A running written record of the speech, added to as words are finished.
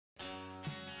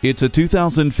It's a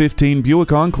 2015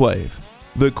 Buick Enclave.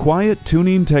 The quiet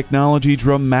tuning technology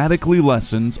dramatically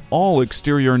lessens all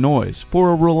exterior noise for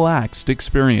a relaxed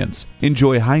experience.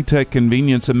 Enjoy high-tech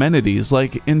convenience amenities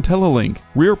like IntelliLink,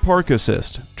 rear park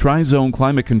assist, tri-zone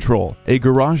climate control, a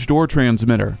garage door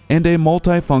transmitter, and a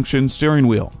multi-function steering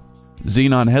wheel.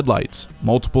 Xenon headlights,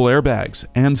 multiple airbags,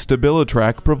 and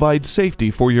StabiliTrak provide safety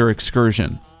for your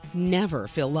excursion. Never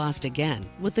feel lost again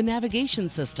with the navigation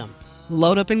system.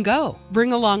 Load up and go.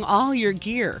 Bring along all your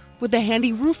gear with the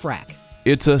handy roof rack.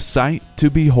 It's a sight to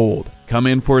behold. Come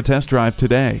in for a test drive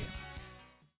today.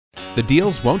 The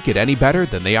deals won't get any better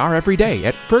than they are every day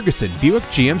at Ferguson Buick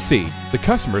GMC. The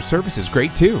customer service is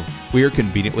great too. We are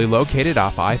conveniently located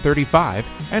off I-35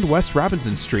 and West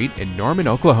Robinson Street in Norman,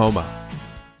 Oklahoma.